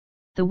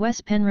The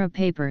Wes Penra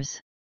Papers.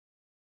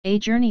 A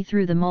Journey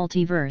Through the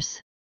Multiverse.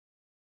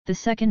 The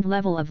Second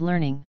Level of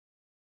Learning.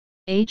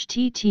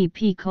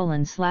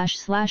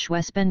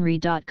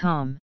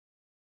 http://wespenry.com.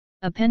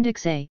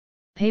 Appendix A,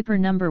 Paper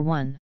Number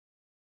 1.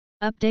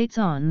 Updates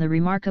on the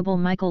Remarkable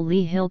Michael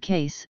Lee Hill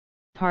Case,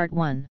 Part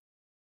 1.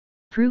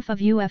 Proof of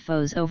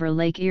UFOs over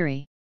Lake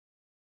Erie.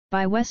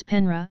 By Wes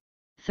Penra,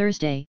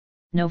 Thursday,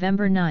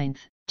 November 9,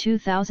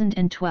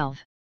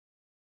 2012.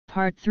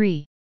 Part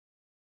 3.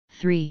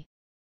 3.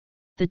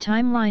 The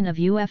timeline of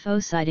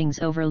UFO sightings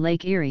over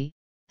Lake Erie,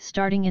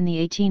 starting in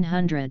the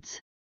 1800s.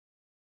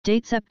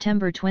 Date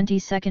September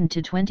 22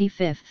 to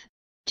 25,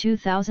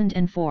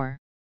 2004.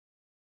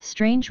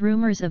 Strange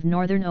Rumors of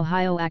Northern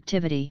Ohio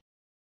Activity.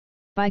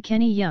 By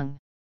Kenny Young.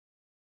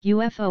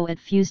 UFO at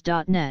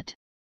fuse.net.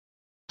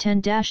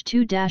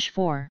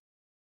 10-2-4.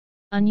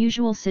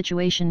 Unusual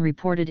situation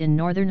reported in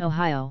Northern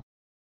Ohio.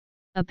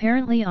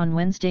 Apparently on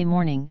Wednesday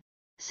morning,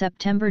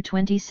 September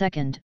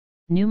 22,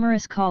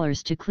 numerous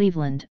callers to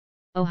Cleveland,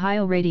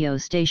 Ohio radio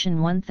station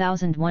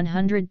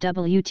 1100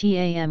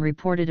 WTAM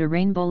reported a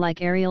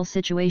rainbow-like aerial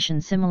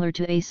situation similar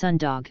to a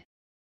sundog.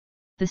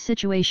 The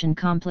situation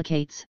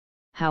complicates,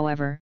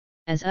 however,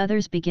 as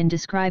others begin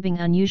describing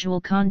unusual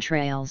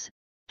contrails,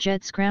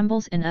 jet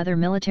scrambles and other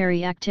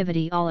military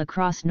activity all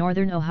across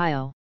northern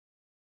Ohio.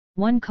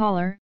 One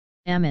caller,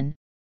 Ammon,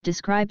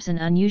 describes an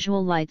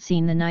unusual light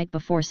seen the night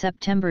before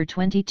September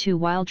 22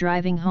 while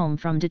driving home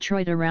from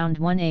Detroit around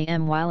 1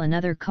 a.m. while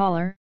another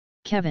caller,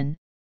 Kevin,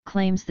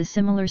 claims the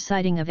similar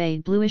sighting of a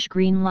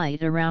bluish-green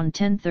light around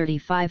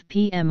 10:35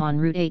 p.m. on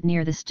Route 8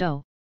 near the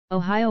Stowe,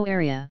 Ohio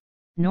area,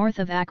 north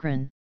of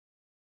Akron.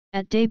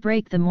 At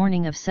daybreak the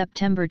morning of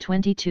September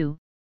 22,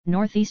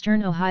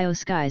 northeastern Ohio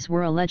skies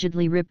were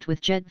allegedly ripped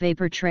with jet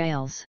vapor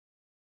trails.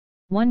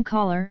 One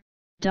caller,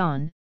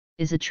 Don,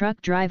 is a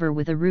truck driver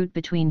with a route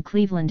between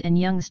Cleveland and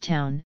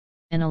Youngstown,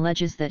 and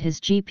alleges that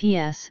his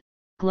GPS,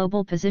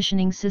 Global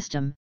Positioning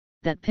System,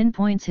 that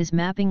pinpoints his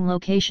mapping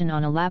location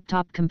on a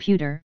laptop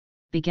computer,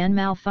 began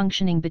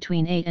malfunctioning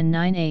between 8 and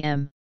 9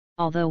 a.m.,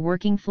 although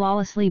working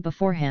flawlessly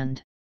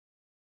beforehand.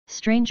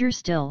 Stranger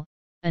still,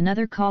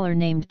 another caller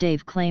named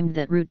Dave claimed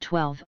that Route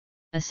 12,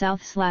 a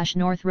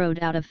south/north road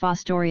out of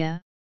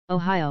Fostoria,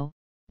 Ohio,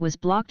 was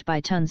blocked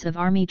by tons of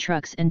Army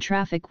trucks and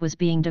traffic was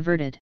being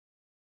diverted.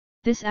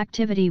 This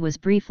activity was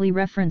briefly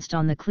referenced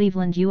on the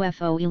Cleveland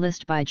UFO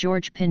list by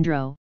George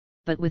Pindro,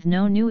 but with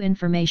no new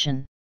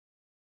information.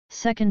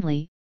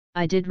 Secondly,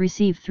 I did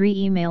receive 3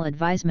 email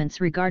advisements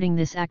regarding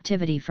this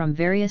activity from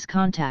various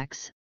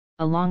contacts,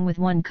 along with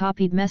one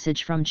copied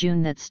message from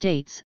June that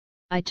states,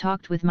 "I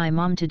talked with my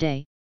mom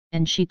today,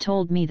 and she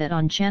told me that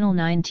on Channel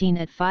 19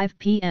 at 5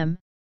 p.m.,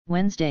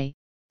 Wednesday,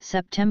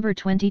 September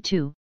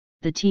 22,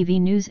 the TV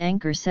news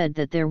anchor said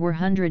that there were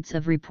hundreds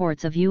of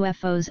reports of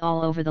UFOs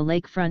all over the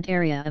lakefront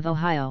area of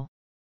Ohio.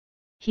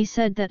 He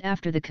said that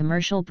after the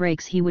commercial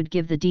breaks he would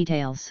give the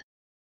details.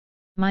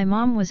 My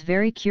mom was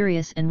very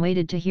curious and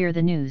waited to hear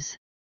the news.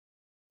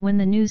 When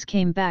the news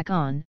came back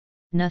on,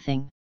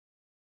 nothing.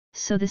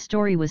 So the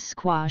story was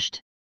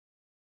squashed.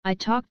 I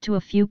talked to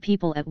a few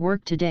people at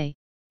work today,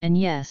 and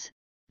yes,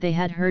 they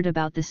had heard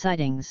about the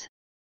sightings.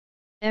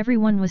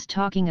 Everyone was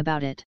talking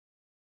about it.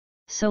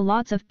 So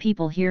lots of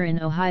people here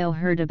in Ohio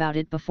heard about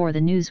it before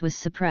the news was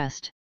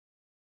suppressed."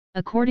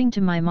 According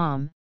to my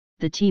mom,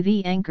 the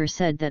TV anchor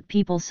said that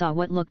people saw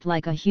what looked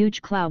like a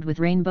huge cloud with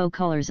rainbow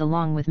colors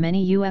along with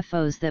many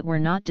UFOs that were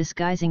not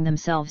disguising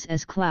themselves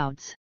as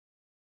clouds.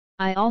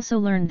 I also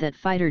learned that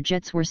fighter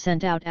jets were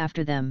sent out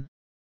after them.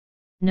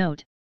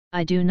 Note,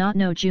 I do not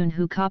know June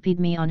who copied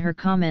me on her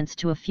comments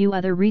to a few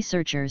other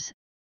researchers,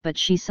 but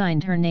she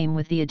signed her name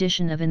with the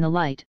addition of in the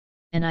light,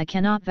 and I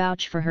cannot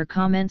vouch for her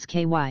comments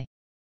KY.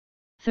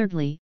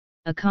 Thirdly,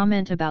 a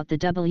comment about the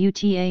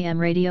WTAM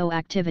radio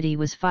activity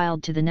was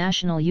filed to the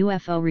National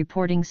UFO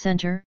Reporting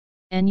Center,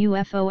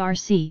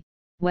 NUFORC,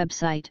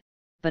 website,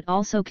 but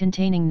also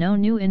containing no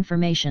new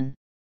information.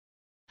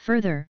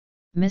 Further,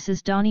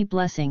 Mrs. Donnie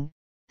Blessing,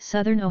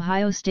 Southern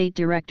Ohio State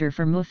Director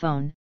for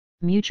MUFON,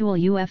 Mutual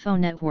UFO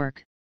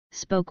Network,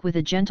 spoke with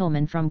a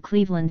gentleman from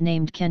Cleveland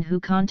named Ken who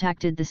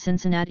contacted the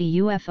Cincinnati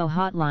UFO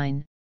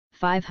hotline,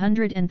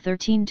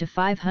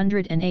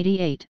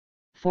 513-588,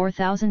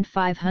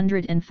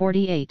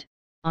 4548,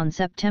 on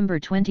September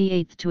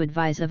 28 to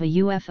advise of a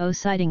UFO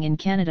sighting in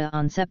Canada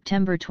on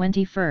September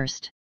 21.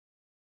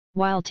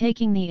 While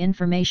taking the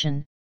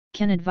information,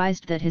 Ken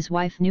advised that his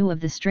wife knew of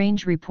the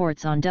strange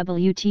reports on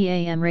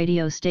WTAM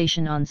radio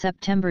station on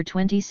September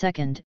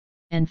 22,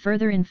 and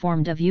further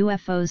informed of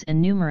UFOs and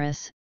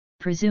numerous,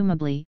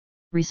 presumably,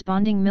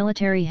 responding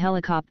military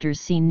helicopters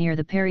seen near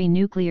the Perry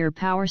nuclear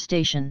power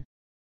station.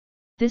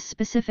 This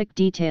specific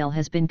detail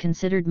has been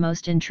considered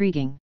most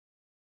intriguing.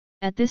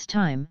 At this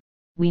time,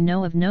 we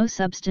know of no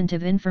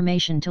substantive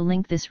information to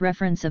link this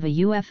reference of a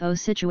UFO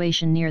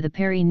situation near the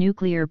Perry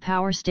nuclear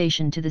power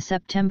station to the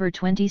September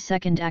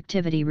 22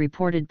 activity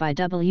reported by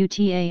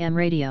WTAM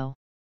radio.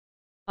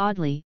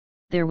 Oddly,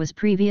 there was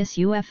previous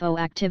UFO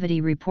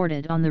activity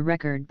reported on the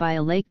record by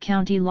a Lake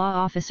County law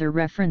officer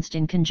referenced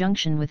in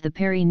conjunction with the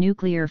Perry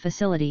nuclear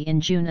facility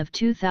in June of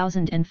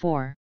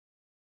 2004.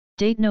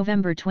 Date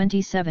November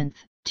 27,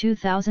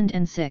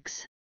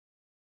 2006.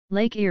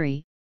 Lake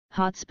Erie,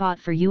 hotspot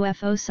for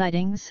UFO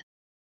sightings?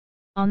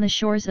 On the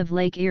shores of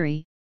Lake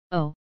Erie,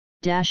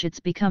 it's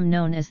become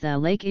known as the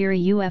Lake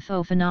Erie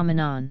UFO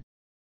phenomenon.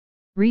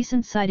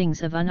 Recent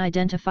sightings of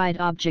unidentified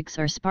objects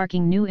are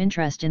sparking new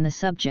interest in the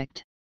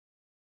subject.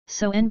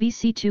 So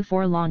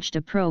NBC24 launched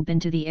a probe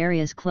into the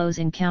area's close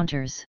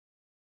encounters.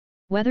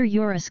 Whether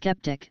you're a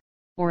skeptic,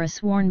 or a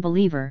sworn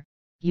believer,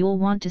 you'll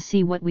want to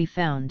see what we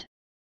found.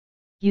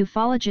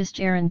 Ufologist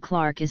Aaron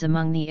Clark is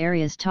among the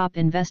area's top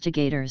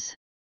investigators.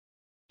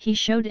 He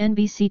showed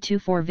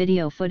NBC24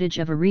 video footage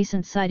of a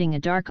recent sighting, a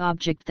dark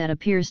object that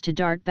appears to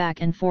dart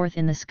back and forth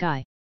in the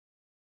sky.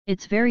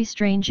 It's very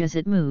strange as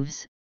it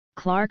moves,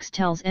 Clark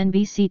tells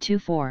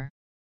NBC24.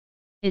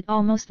 It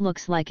almost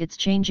looks like it's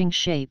changing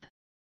shape.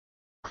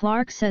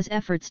 Clark says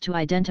efforts to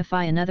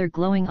identify another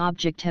glowing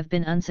object have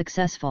been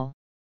unsuccessful.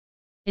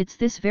 It's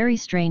this very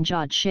strange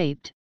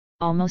odd-shaped,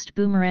 almost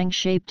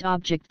boomerang-shaped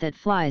object that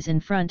flies in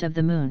front of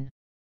the moon.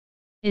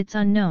 It's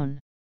unknown.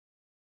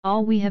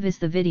 All we have is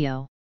the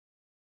video.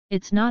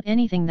 It's not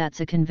anything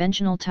that's a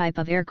conventional type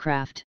of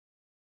aircraft.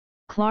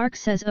 Clark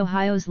says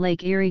Ohio's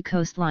Lake Erie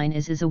coastline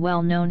is a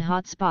well-known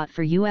hotspot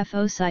for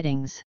UFO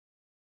sightings.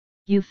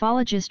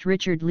 Ufologist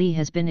Richard Lee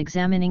has been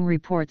examining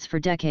reports for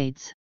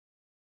decades.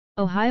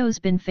 Ohio's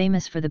been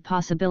famous for the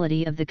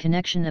possibility of the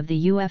connection of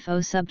the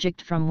UFO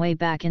subject from way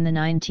back in the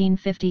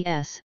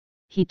 1950s,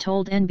 he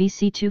told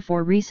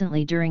NBC24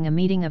 recently during a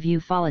meeting of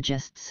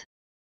ufologists.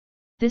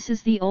 This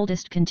is the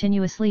oldest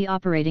continuously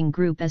operating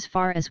group as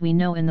far as we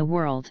know in the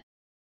world.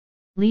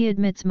 Lee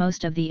admits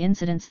most of the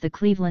incidents the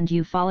Cleveland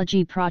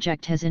Ufology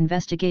Project has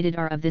investigated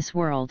are of this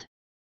world.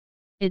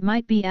 It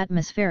might be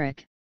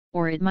atmospheric,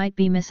 or it might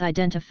be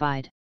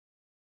misidentified.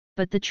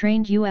 But the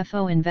trained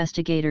UFO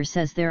investigator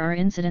says there are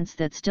incidents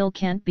that still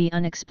can't be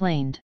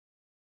unexplained.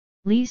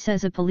 Lee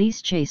says a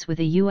police chase with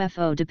a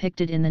UFO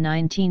depicted in the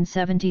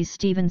 1970s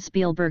Steven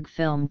Spielberg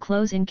film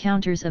Close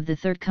Encounters of the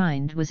Third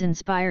Kind was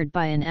inspired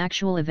by an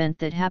actual event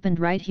that happened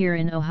right here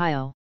in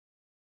Ohio.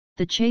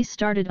 The chase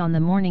started on the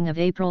morning of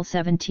April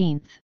 17,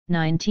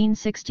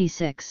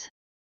 1966.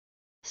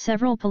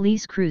 Several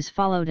police crews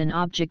followed an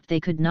object they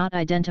could not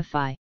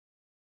identify.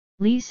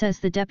 Lee says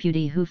the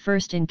deputy who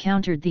first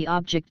encountered the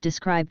object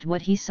described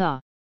what he saw.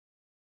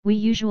 We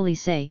usually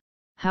say,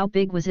 "How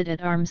big was it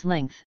at arm's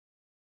length?"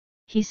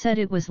 He said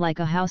it was like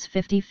a house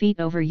 50 feet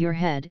over your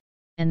head,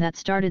 and that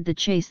started the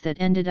chase that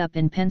ended up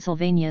in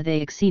Pennsylvania. They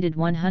exceeded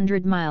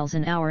 100 miles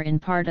an hour in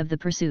part of the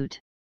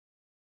pursuit.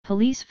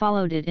 Police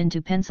followed it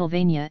into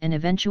Pennsylvania and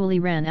eventually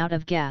ran out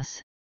of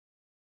gas.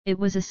 It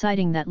was a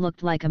sighting that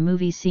looked like a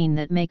movie scene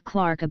that made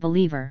Clark a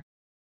believer.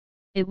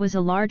 It was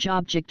a large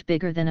object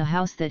bigger than a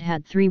house that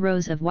had 3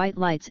 rows of white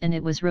lights, and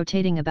it was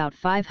rotating about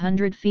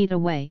 500 feet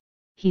away,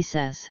 he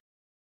says.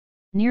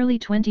 Nearly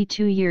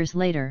 22 years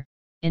later,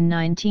 in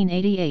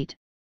 1988,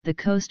 the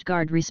Coast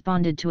Guard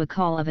responded to a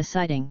call of a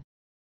sighting.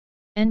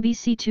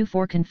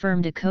 NBC24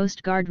 confirmed a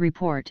Coast Guard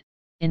report,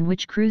 in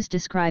which crews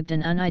described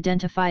an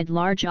unidentified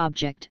large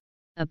object,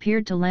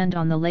 appeared to land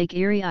on the Lake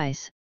Erie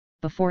ice,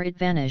 before it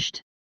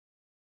vanished.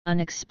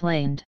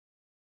 Unexplained.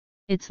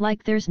 It's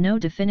like there's no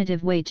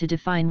definitive way to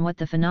define what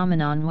the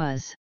phenomenon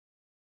was.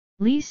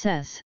 Lee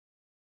says.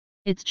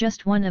 It's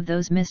just one of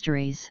those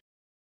mysteries.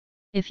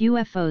 If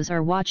UFOs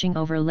are watching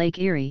over Lake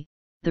Erie,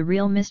 the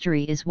real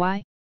mystery is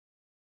why?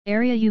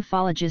 Area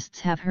ufologists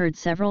have heard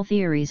several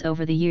theories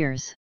over the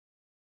years.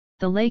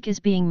 The lake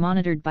is being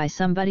monitored by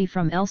somebody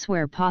from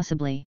elsewhere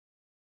possibly.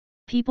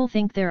 People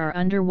think there are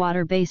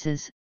underwater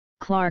bases,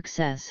 Clark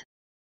says.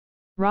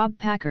 Rob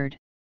Packard.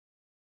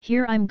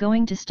 Here I'm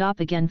going to stop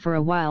again for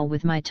a while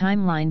with my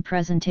timeline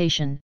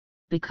presentation,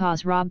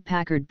 because Rob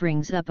Packard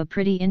brings up a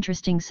pretty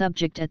interesting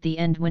subject at the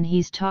end when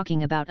he's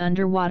talking about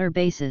underwater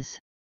bases.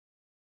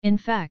 In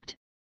fact,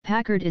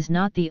 Packard is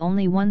not the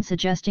only one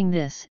suggesting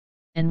this,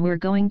 and we're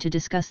going to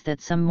discuss that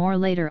some more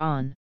later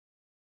on.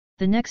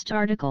 The next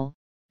article,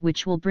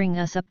 which will bring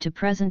us up to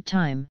present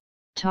time,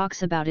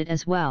 talks about it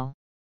as well.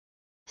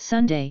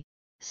 Sunday,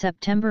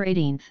 September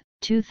 18,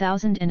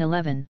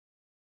 2011.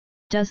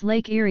 Does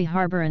Lake Erie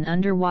harbor an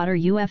underwater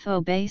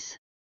UFO base?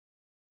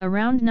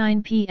 Around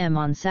 9 p.m.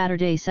 on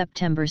Saturday,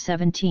 September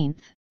 17,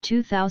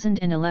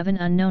 2011,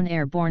 unknown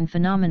airborne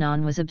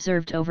phenomenon was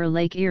observed over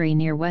Lake Erie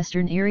near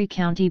western Erie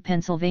County,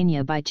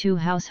 Pennsylvania by 2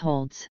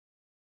 households.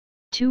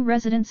 2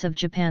 residents of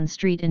Japan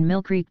Street in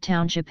Mill Creek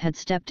Township had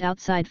stepped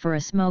outside for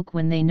a smoke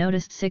when they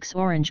noticed 6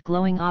 orange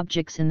glowing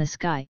objects in the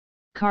sky.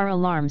 Car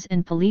alarms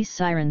and police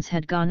sirens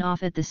had gone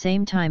off at the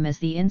same time as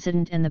the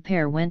incident, and the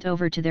pair went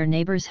over to their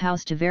neighbor's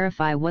house to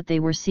verify what they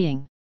were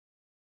seeing.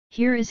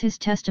 Here is his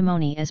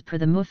testimony as per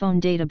the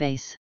MUFON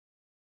database.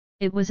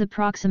 It was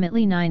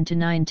approximately 9 to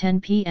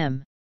 9:10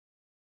 p.m.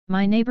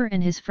 My neighbor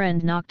and his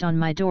friend knocked on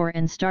my door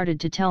and started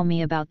to tell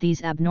me about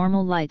these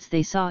abnormal lights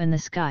they saw in the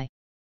sky.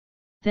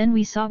 Then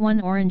we saw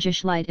one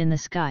orangish light in the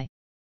sky.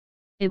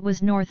 It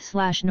was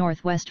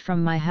north/northwest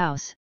from my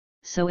house,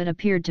 so it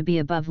appeared to be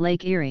above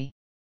Lake Erie.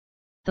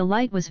 The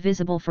light was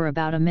visible for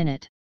about a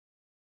minute.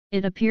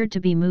 It appeared to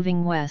be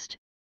moving west,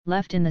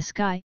 left in the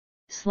sky,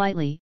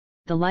 slightly.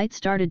 The light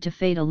started to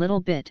fade a little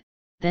bit,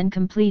 then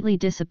completely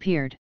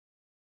disappeared.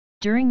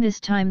 During this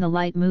time the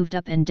light moved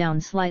up and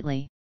down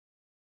slightly.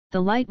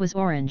 The light was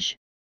orange,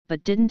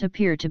 but didn't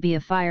appear to be a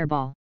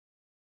fireball.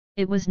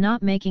 It was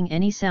not making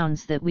any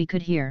sounds that we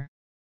could hear.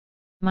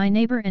 My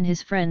neighbor and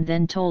his friend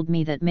then told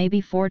me that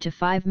maybe 4 to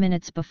 5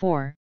 minutes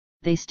before,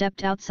 they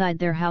stepped outside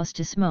their house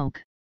to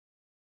smoke.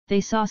 They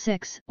saw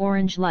 6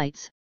 orange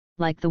lights,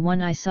 like the one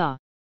I saw.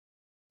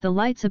 The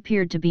lights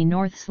appeared to be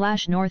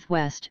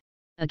north/northwest,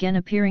 again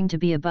appearing to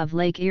be above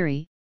Lake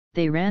Erie.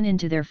 They ran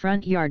into their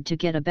front yard to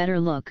get a better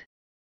look.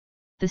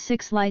 The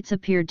 6 lights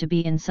appeared to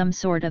be in some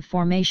sort of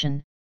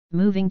formation,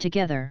 moving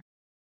together.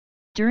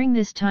 During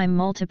this time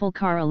multiple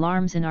car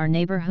alarms in our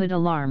neighborhood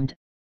alarmed.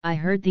 I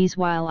heard these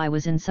while I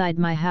was inside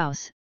my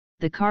house.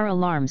 The car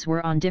alarms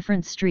were on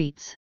different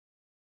streets.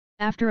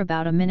 After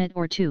about a minute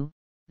or two,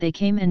 they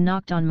came and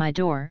knocked on my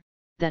door.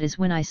 That is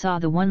when I saw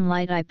the one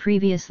light I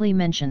previously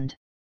mentioned.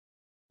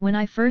 When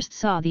I first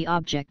saw the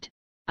object,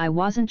 I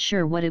wasn't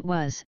sure what it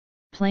was.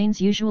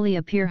 Planes usually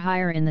appear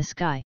higher in the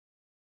sky.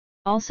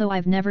 Also,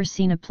 I've never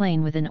seen a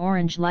plane with an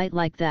orange light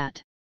like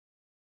that.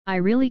 I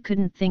really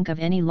couldn't think of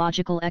any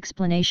logical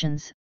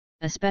explanations,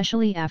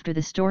 especially after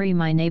the story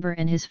my neighbor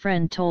and his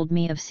friend told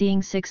me of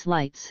seeing 6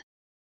 lights.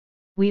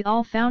 We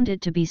all found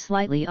it to be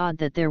slightly odd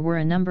that there were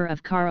a number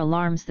of car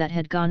alarms that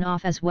had gone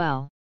off as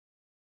well.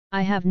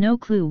 I have no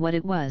clue what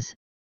it was,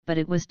 but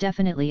it was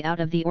definitely out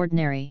of the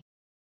ordinary.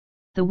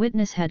 The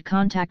witness had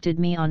contacted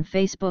me on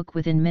Facebook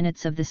within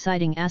minutes of the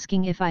sighting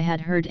asking if I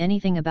had heard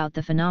anything about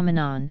the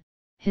phenomenon.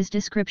 His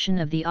description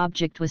of the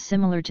object was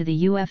similar to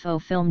the UFO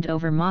filmed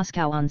over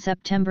Moscow on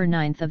September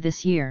 9 of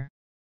this year.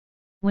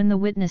 When the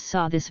witness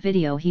saw this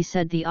video, he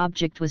said the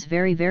object was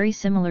very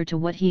similar to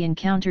what he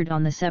encountered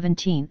on the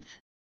 17th.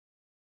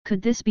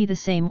 Could this be the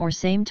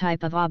same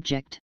type of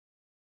object?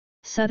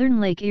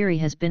 Southern Lake Erie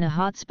has been a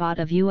hotspot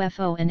of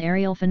UFO and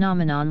aerial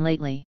phenomenon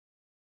lately.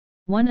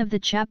 One of the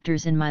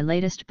chapters in my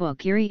latest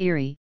book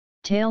Erie,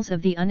 Tales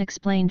of the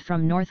Unexplained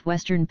from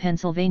Northwestern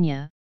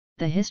Pennsylvania,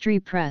 The History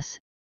Press,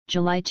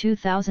 July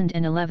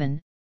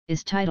 2011,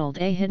 is titled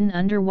A Hidden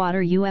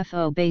Underwater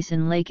UFO Base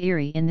in Lake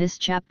Erie. In this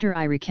chapter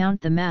I recount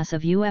the mass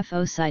of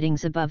UFO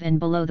sightings above and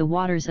below the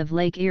waters of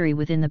Lake Erie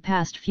within the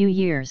past few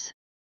years.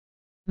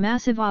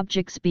 Massive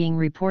objects being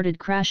reported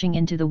crashing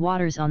into the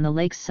waters on the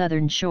lake's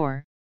southern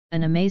shore,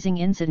 an amazing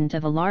incident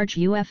of a large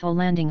UFO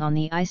landing on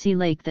the icy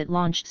lake that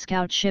launched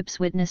scout ships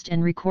witnessed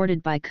and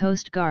recorded by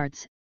Coast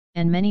Guards,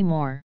 and many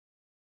more.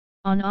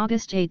 On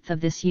August 8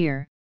 of this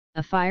year,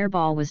 a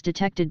fireball was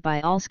detected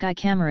by all sky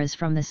cameras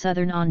from the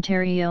Southern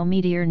Ontario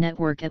Meteor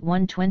Network at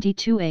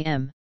 1:22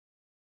 a.m.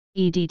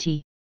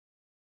 EDT.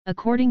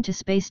 According to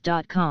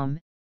Space.com,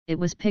 it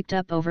was picked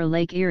up over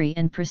Lake Erie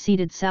and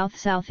proceeded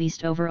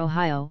south-southeast over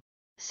Ohio,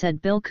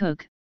 said Bill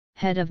Cook,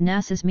 head of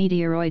NASA's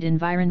Meteoroid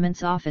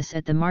Environments Office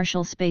at the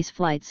Marshall Space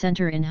Flight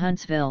Center in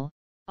Huntsville.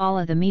 All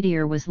of the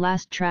meteor was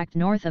last tracked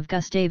north of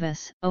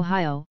Gustavus,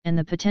 Ohio, and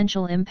the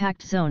potential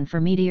impact zone for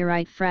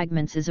meteorite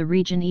fragments is a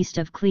region east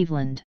of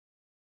Cleveland.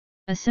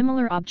 A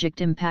similar object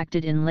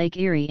impacted in Lake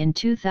Erie in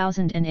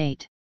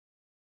 2008.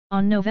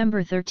 On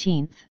November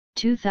 13,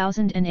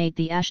 2008,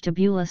 the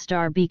Ashtabula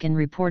Star Beacon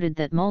reported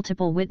that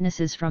multiple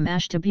witnesses from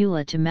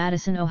Ashtabula to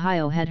Madison,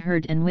 Ohio had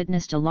heard and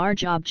witnessed a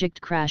large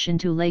object crash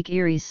into Lake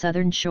Erie's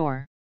southern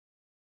shore.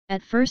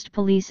 At first,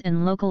 police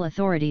and local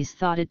authorities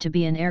thought it to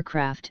be an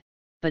aircraft,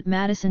 but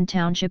Madison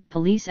Township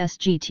Police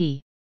SGT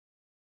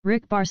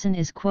Rick Barson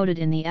is quoted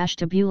in the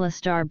Ashtabula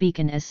Star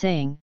Beacon as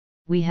saying,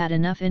 "We had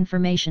enough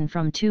information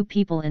from 2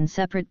 people in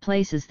separate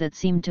places that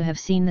seemed to have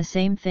seen the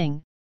same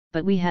thing,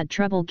 but we had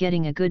trouble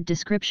getting a good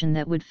description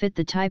that would fit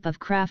the type of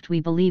craft we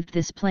believed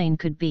this plane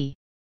could be."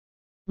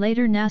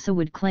 Later NASA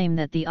would claim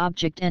that the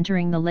object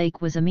entering the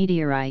lake was a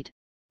meteorite,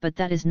 but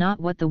that is not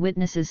what the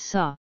witnesses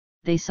saw.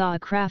 They saw a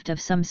craft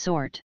of some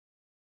sort.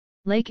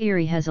 Lake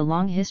Erie has a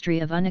long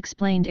history of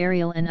unexplained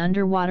aerial and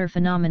underwater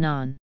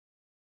phenomenon.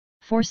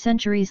 For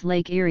centuries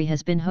Lake Erie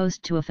has been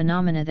host to a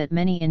phenomena that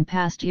many in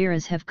past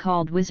eras have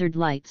called wizard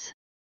lights.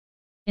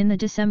 In the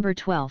December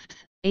 12,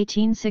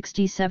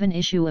 1867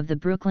 issue of the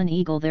Brooklyn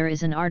Eagle there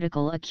is an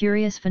article A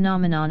Curious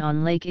Phenomenon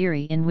on Lake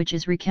Erie in which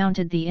is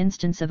recounted the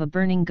instance of a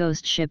burning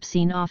ghost ship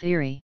seen off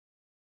Erie.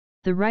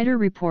 The writer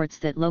reports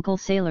that local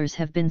sailors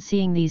have been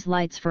seeing these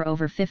lights for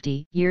over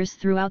 50 years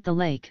throughout the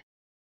lake.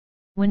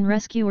 When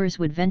rescuers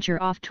would venture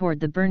off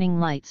toward the burning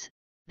lights,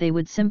 they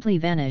would simply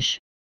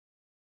vanish.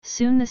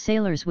 Soon the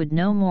sailors would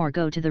no more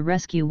go to the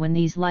rescue when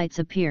these lights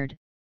appeared.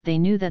 They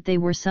knew that they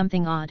were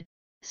something odd,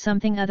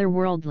 something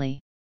otherworldly.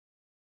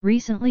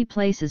 Recently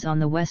places on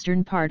the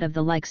western part of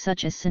the lake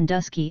such as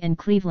Sandusky and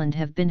Cleveland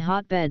have been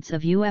hotbeds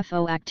of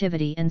UFO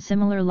activity and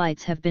similar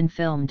lights have been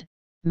filmed,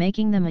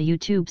 making them a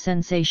YouTube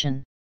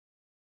sensation.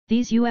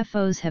 These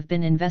UFOs have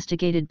been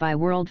investigated by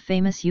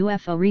world-famous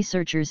UFO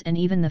researchers and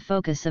even the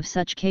focus of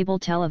such cable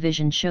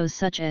television shows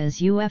such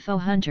as UFO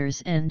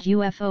Hunters and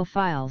UFO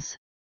Files.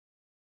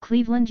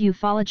 Cleveland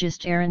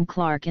ufologist Aaron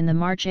Clark in the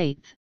March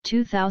 8,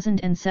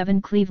 2007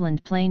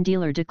 Cleveland Plain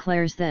Dealer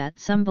declares that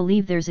some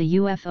believe there's a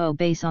UFO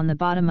base on the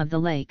bottom of the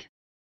lake.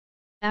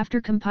 After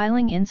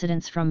compiling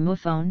incidents from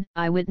MUFON,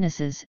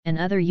 eyewitnesses, and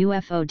other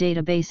UFO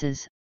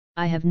databases,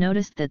 I have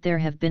noticed that there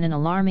have been an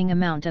alarming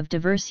amount of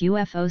diverse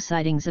UFO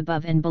sightings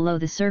above and below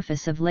the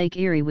surface of Lake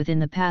Erie within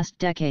the past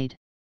decade.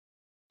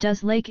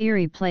 Does Lake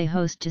Erie play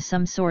host to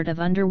some sort of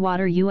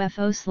underwater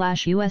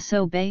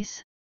UFO/USO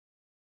base?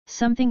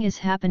 Something is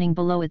happening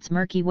below its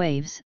murky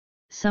waves,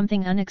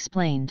 something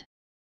unexplained.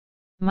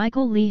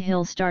 Michael Lee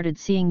Hill started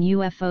seeing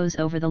UFOs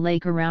over the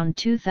lake around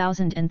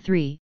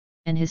 2003,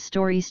 and his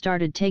story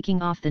started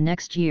taking off the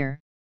next year,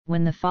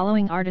 when the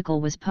following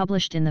article was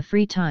published in the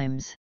Free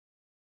Times.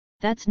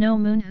 That's no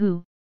moon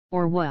who,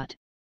 or what,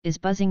 is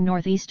buzzing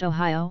Northeast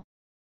Ohio?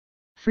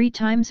 Free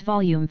Times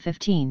Volume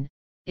 15,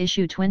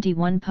 Issue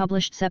 21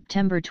 published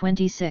September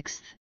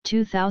 26,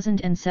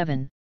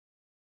 2007.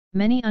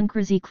 Many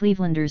uncrazy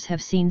Clevelanders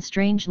have seen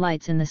strange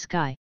lights in the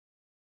sky.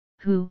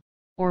 Who,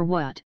 or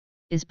what,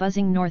 is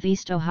buzzing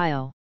Northeast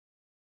Ohio?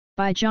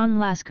 By John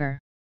Lasker.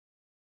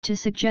 To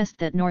suggest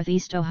that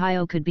Northeast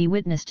Ohio could be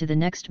witness to the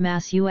next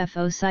mass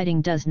UFO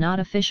sighting does not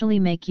officially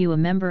make you a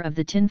member of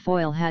the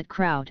tinfoil hat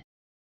crowd.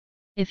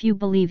 If you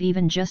believe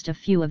even just a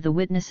few of the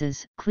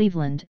witnesses,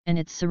 Cleveland and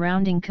its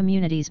surrounding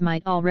communities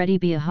might already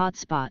be a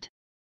hotspot.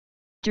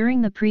 During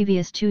the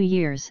previous 2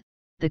 years,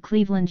 the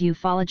Cleveland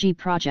Ufology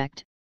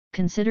Project,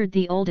 considered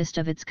the oldest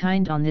of its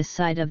kind on this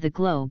side of the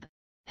globe,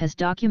 has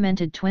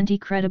documented 20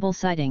 credible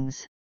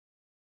sightings.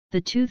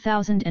 The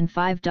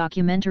 2005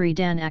 documentary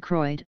Dan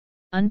Aykroyd,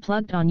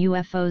 Unplugged on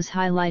UFOs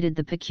highlighted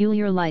the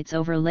peculiar lights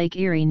over Lake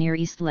Erie near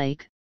East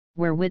Lake,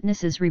 where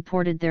witnesses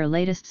reported their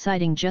latest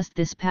sighting just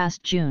this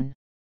past June.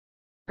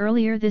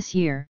 Earlier this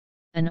year,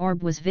 an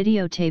orb was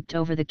videotaped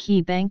over the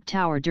Key Bank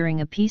Tower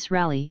during a peace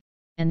rally,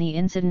 and the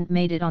incident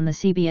made it on the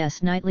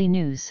CBS Nightly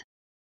News.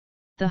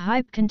 The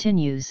hype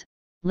continues.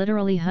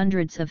 Literally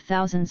hundreds of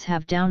thousands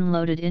have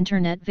downloaded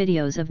internet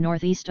videos of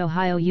Northeast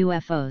Ohio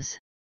UFOs.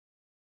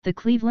 The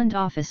Cleveland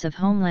Office of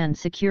Homeland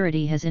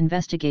Security has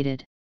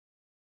investigated.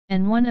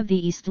 And one of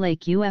the East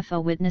Lake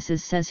UFO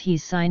witnesses says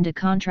he's signed a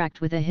contract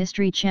with a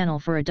History Channel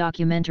for a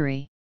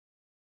documentary.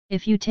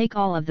 If you take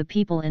all of the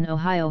people in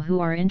Ohio who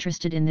are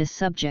interested in this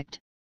subject,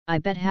 I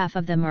bet half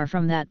of them are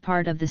from that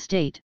part of the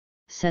state,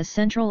 says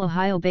Central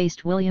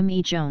Ohio-based William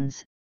E.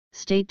 Jones,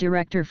 State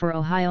Director for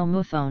Ohio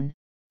MUFON,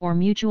 or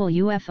Mutual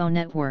UFO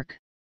Network.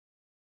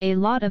 A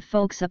lot of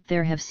folks up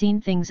there have seen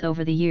things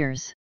over the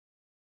years.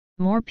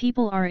 More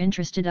people are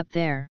interested up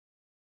there.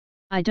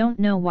 I don't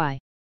know why.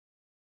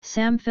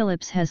 Sam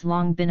Phillips has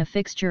long been a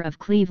fixture of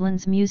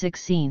Cleveland's music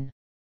scene.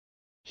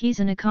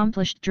 He's an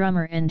accomplished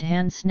drummer and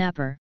hand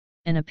snapper,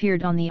 and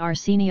appeared on the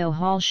Arsenio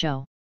Hall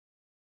show.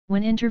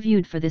 When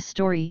interviewed for this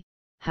story,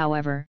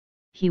 however,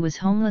 he was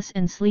homeless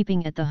and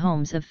sleeping at the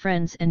homes of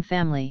friends and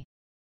family.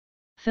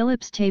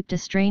 Phillips taped a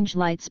strange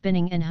light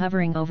spinning and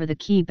hovering over the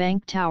Key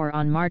Bank Tower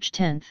on March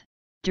 10,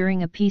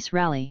 during a peace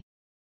rally.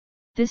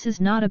 "This is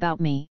not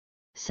about me,"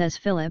 says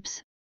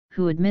Phillips,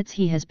 who admits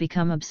he has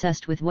become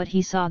obsessed with what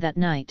he saw that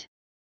night.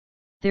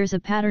 "There's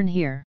a pattern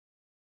here.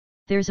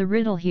 There's a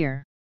riddle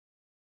here.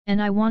 And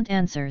I want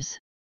answers.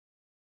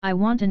 I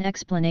want an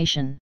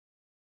explanation."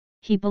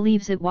 He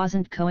believes it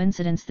wasn't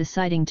coincidence the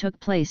sighting took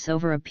place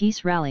over a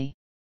peace rally.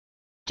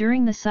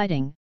 During the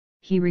sighting,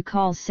 he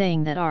recalls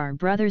saying that our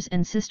brothers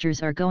and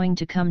sisters are going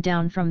to come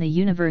down from the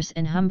universe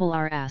and humble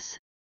our ass.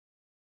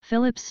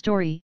 Phillips'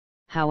 story,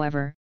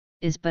 however,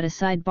 is but a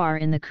sidebar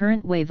in the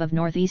current wave of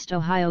Northeast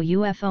Ohio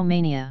UFO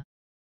mania.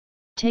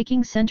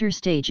 Taking center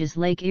stage is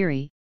Lake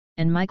Erie,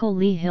 and Michael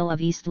Lee Hill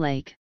of East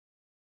Lake.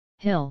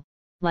 Hill,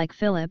 like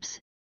Phillips,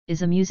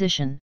 is a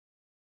musician.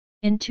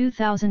 In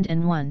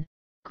 2001,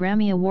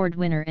 Grammy Award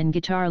winner and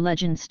guitar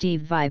legend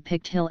Steve Vai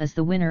picked Hill as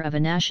the winner of a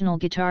national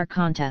guitar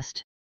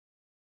contest.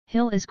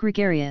 Hill is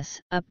gregarious,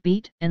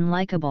 upbeat, and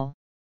likable.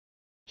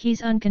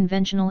 He's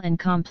unconventional and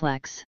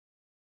complex.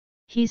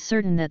 He's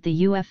certain that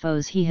the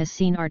UFOs he has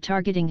seen are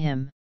targeting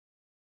him.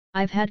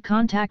 "I've had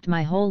contact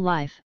my whole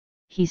life,"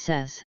 he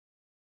says.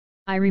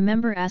 "I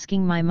remember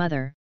asking my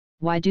mother,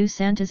 why do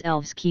Santa's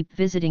elves keep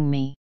visiting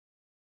me?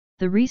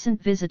 The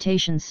recent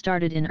visitations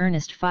started in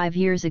earnest 5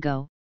 years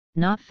ago,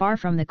 not far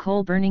from the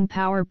coal-burning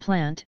power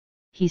plant,"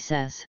 he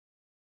says.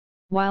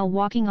 While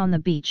walking on the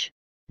beach,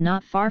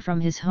 not far from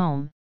his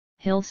home,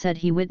 Hill said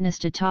he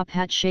witnessed a top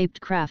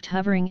hat-shaped craft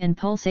hovering and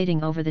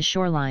pulsating over the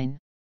shoreline.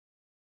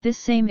 This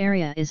same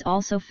area is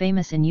also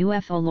famous in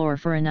UFO lore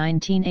for a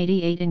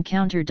 1988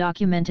 encounter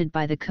documented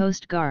by the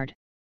Coast Guard.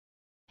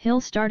 Hill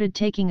started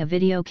taking a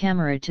video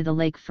camera to the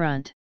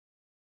lakefront.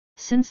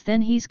 Since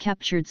then he's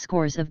captured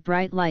scores of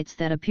bright lights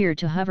that appear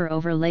to hover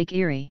over Lake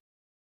Erie.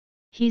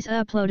 He's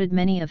uploaded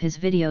many of his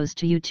videos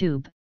to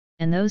YouTube,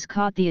 and those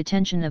caught the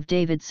attention of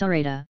David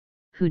Sereda,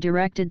 who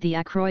directed the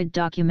Aykroyd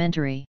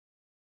documentary.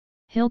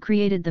 Hill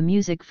created the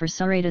music for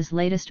Sarada's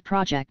latest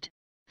project,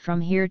 From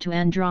Here to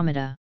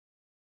Andromeda.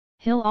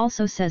 Hill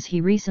also says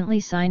he recently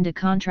signed a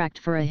contract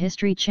for a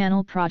History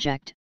Channel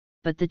project,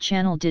 but the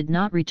channel did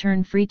not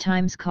return Free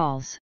Times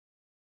calls.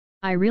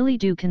 I really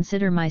do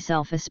consider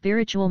myself a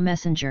spiritual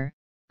messenger.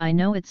 I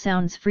know it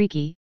sounds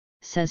freaky,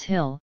 says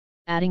Hill,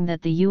 adding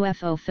that the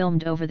UFO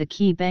filmed over the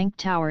Key Bank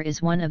Tower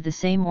is one of the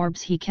same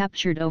orbs he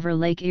captured over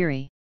Lake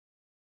Erie.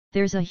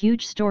 There's a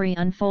huge story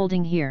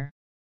unfolding here.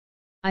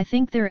 I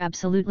think they're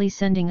absolutely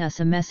sending us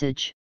a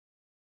message.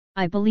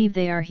 I believe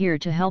they are here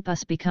to help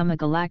us become a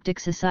galactic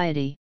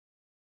society.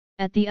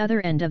 At the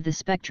other end of the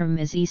spectrum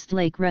is East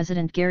Lake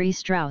resident Gary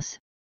Strauss,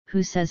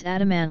 who says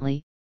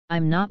adamantly,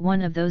 I'm not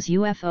one of those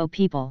UFO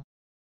people.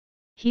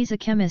 He's a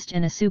chemist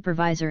and a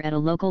supervisor at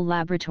a local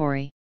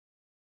laboratory.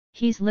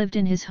 He's lived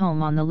in his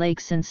home on the lake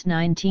since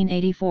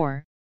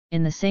 1984,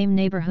 in the same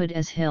neighborhood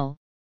as Hill,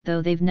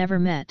 though they've never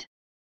met.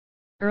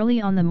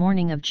 Early on the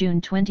morning of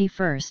June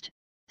 21,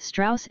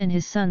 Strauss and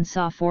his son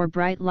saw 4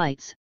 bright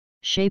lights,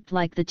 shaped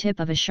like the tip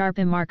of a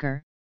Sharpie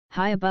marker,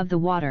 high above the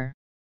water.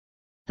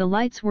 The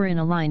lights were in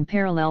a line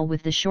parallel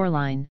with the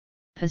shoreline,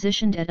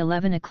 positioned at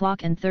 11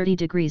 o'clock and 30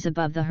 degrees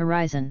above the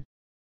horizon.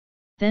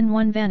 Then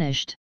one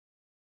vanished.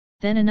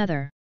 Then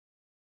another.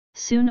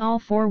 Soon all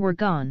 4 were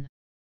gone.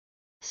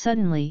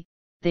 Suddenly,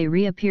 they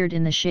reappeared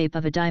in the shape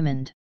of a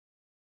diamond.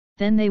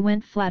 Then they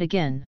went flat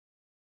again.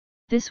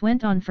 This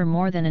went on for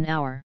more than an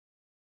hour.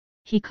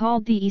 He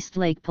called the East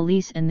Lake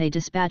police and they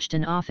dispatched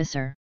an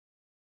officer.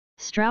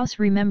 Strauss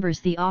remembers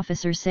the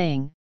officer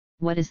saying,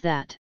 "What is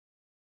that?"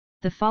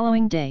 The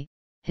following day,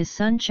 his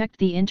son checked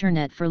the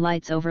internet for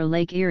lights over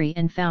Lake Erie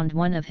and found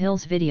one of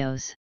Hill's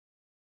videos.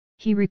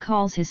 He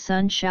recalls his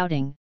son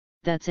shouting,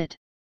 "That's it.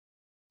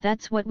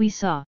 That's what we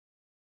saw."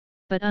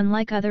 But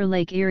unlike other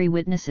Lake Erie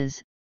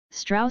witnesses,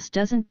 Strauss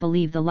doesn't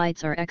believe the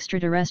lights are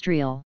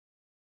extraterrestrial.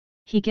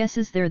 He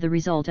guesses they're the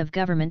result of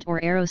government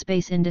or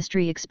aerospace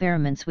industry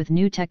experiments with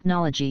new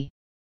technology.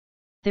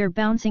 They're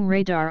bouncing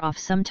radar off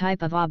some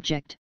type of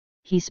object,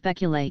 he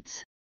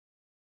speculates.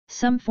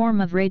 Some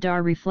form of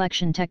radar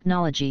reflection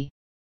technology.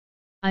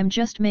 I'm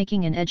just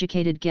making an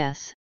educated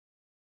guess.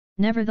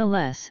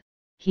 Nevertheless,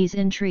 he's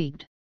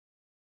intrigued.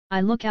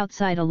 I look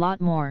outside a lot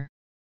more.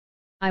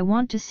 I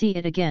want to see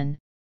it again,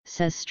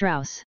 says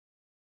Strauss.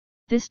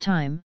 This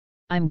time,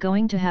 I'm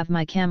going to have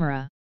my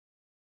camera.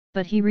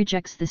 But he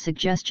rejects the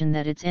suggestion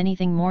that it's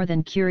anything more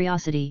than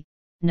curiosity.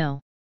 No.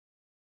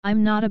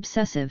 I'm not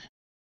obsessive.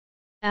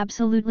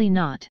 Absolutely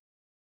not.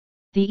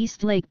 The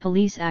East Lake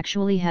police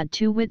actually had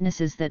 2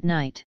 witnesses that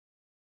night.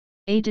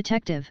 A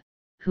detective,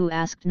 who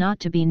asked not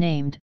to be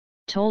named,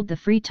 told the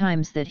Free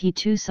Times that he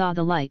too saw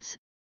the lights,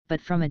 but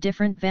from a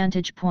different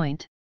vantage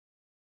point.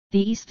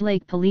 The East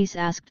Lake police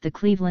asked the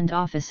Cleveland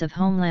Office of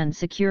Homeland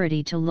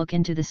Security to look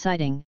into the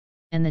sighting,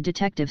 and the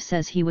detective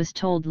says he was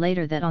told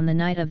later that on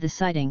the night of the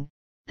sighting,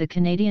 the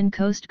Canadian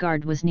Coast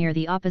Guard was near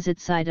the opposite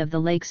side of the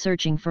lake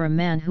searching for a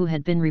man who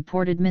had been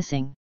reported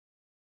missing.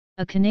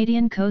 A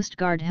Canadian Coast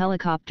Guard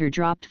helicopter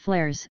dropped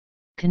flares,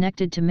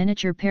 connected to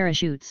miniature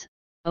parachutes,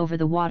 over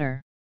the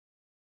water.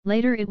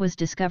 Later it was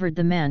discovered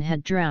the man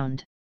had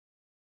drowned.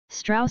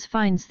 Strauss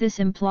finds this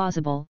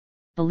implausible,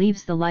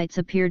 believes the lights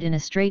appeared in a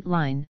straight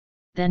line,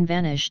 then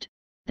vanished,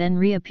 then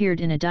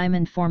reappeared in a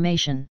diamond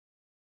formation.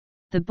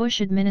 The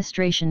Bush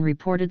administration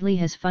reportedly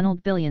has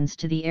funneled billions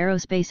to the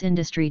aerospace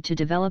industry to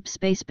develop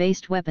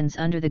space-based weapons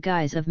under the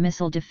guise of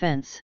missile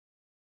defense.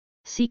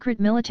 Secret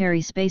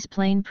military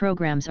spaceplane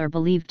programs are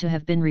believed to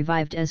have been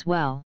revived as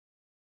well.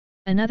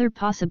 Another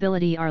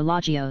possibility are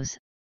LOGIOs,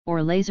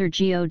 or laser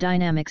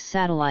geodynamics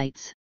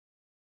satellites.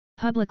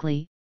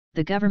 Publicly,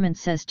 the government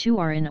says 2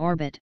 are in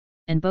orbit,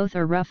 and both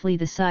are roughly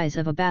the size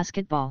of a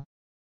basketball.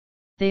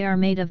 They are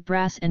made of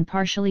brass and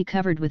partially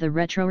covered with a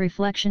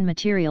retroreflection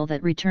material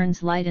that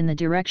returns light in the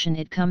direction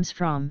it comes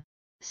from,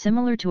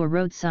 similar to a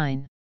road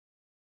sign.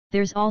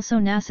 There's also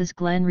NASA's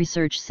Glenn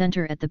Research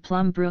Center at the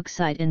Plum Brook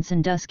site in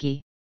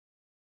Sandusky.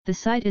 The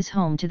site is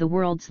home to the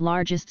world's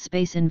largest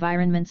space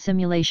environment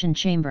simulation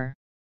chamber.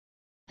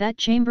 That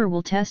chamber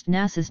will test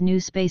NASA's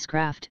new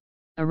spacecraft,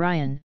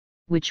 Orion,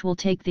 which will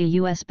take the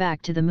U.S.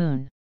 back to the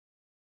Moon.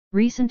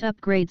 Recent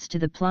upgrades to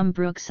the Plum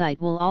Brook site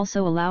will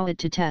also allow it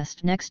to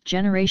test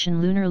next-generation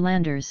lunar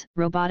landers,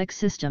 robotic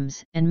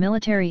systems, and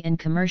military and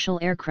commercial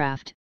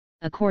aircraft,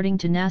 according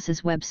to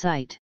NASA's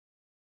website.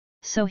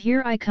 So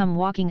here I come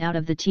walking out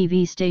of the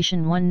TV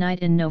station one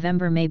night in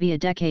November, maybe a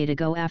decade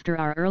ago, after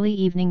our early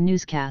evening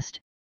newscast,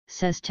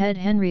 says Ted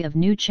Henry of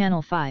New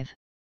Channel 5.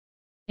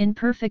 In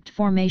perfect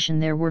formation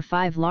there were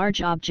 5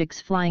 large objects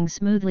flying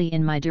smoothly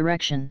in my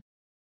direction.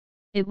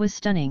 It was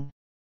stunning.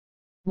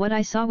 What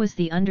I saw was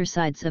the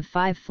undersides of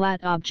 5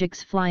 flat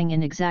objects flying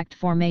in exact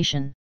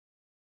formation.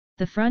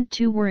 The front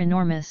 2 were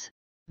enormous,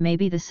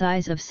 maybe the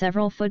size of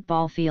several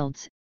football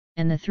fields,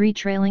 and the 3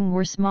 trailing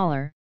were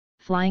smaller,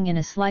 flying in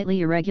a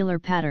slightly irregular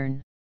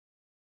pattern.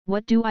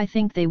 What do I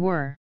think they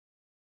were?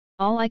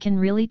 All I can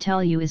really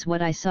tell you is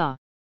what I saw.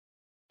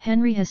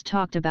 Henry has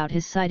talked about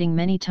his sighting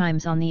many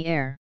times on the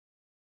air.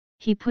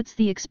 He puts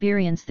the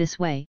experience this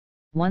way: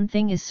 one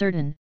thing is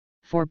certain,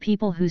 For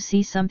people who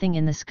see something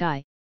in the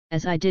sky,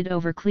 as I did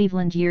over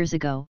Cleveland years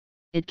ago,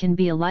 it can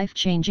be a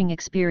life-changing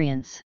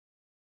experience.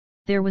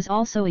 There was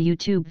also a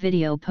YouTube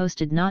video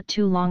posted not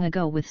too long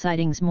ago with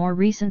sightings more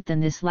recent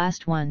than this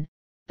last one,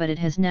 but it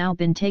has now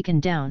been taken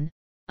down,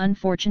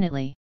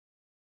 unfortunately.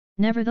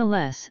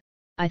 Nevertheless,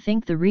 I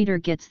think the reader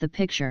gets the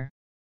picture.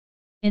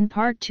 In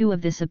part 2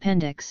 of this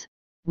appendix,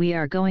 we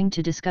are going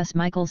to discuss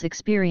Michael's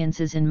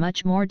experiences in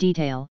much more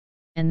detail,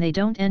 and they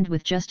don't end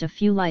with just a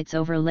few lights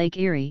over Lake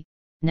Erie,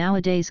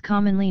 nowadays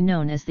commonly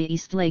known as the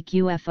East Lake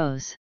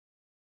UFOs.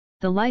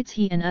 The lights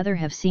he and others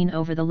have seen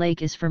over the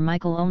lake is for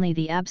Michael only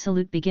the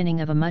absolute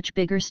beginning of a much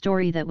bigger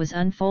story that was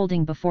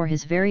unfolding before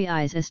his very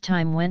eyes as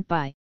time went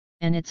by,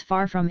 and it's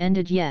far from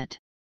ended yet.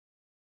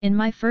 In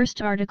my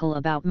first article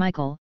about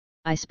Michael,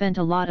 I spent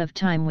a lot of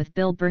time with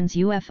Bill Burns'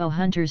 UFO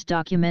Hunters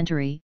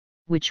documentary,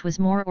 which was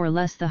more or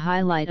less the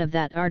highlight of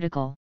that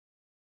article.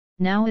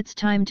 Now it's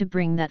time to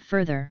bring that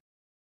further.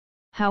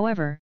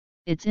 However,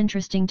 it's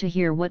interesting to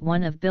hear what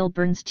one of Bill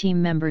Burns'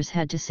 team members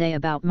had to say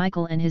about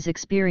Michael and his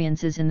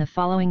experiences in the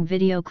following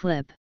video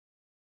clip.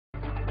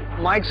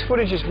 Mike's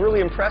footage is really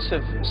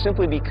impressive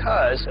simply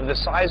because of the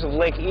size of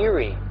Lake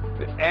Erie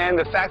and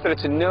the fact that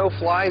it's a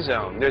no-fly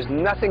zone. There's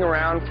nothing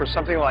around for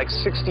something like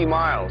 60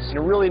 miles.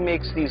 It really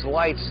makes these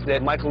lights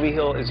that Michael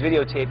Leahill is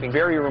videotaping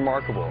very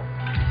remarkable.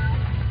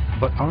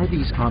 But are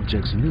these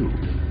objects new,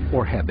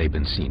 or have they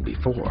been seen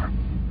before?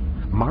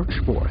 March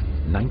 4th,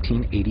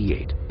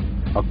 1988.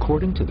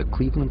 According to the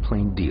Cleveland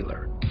Plain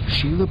dealer,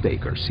 Sheila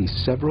Baker sees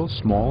several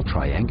small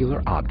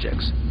triangular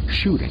objects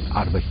shooting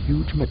out of a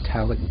huge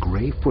metallic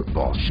gray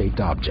football-shaped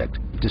object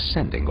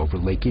descending over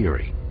Lake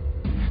Erie.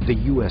 The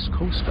U.S.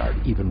 Coast Guard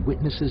even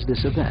witnesses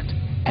this event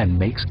and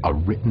makes a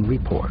written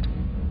report.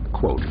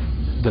 Quote,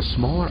 "The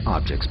smaller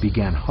objects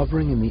began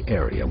hovering in the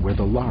area where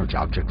the large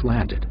object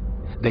landed.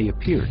 They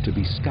appeared to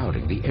be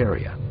scouting the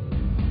area."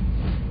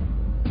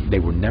 They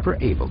were never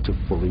able to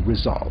fully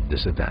resolve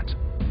this event.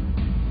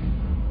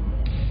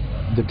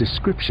 The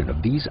description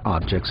of these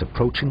objects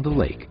approaching the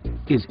lake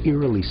is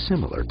eerily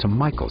similar to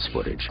Michael's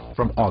footage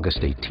from August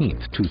 18,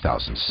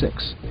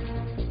 2006.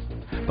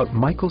 But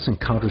Michael's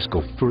encounters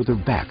go further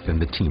back than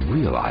the team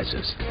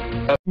realizes.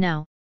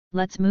 Now,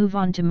 let's move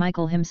on to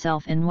Michael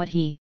himself and what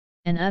he,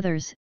 and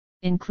others,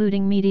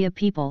 including media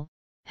people,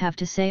 have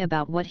to say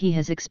about what he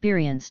has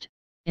experienced,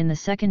 in the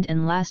second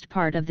and last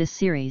part of this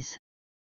series.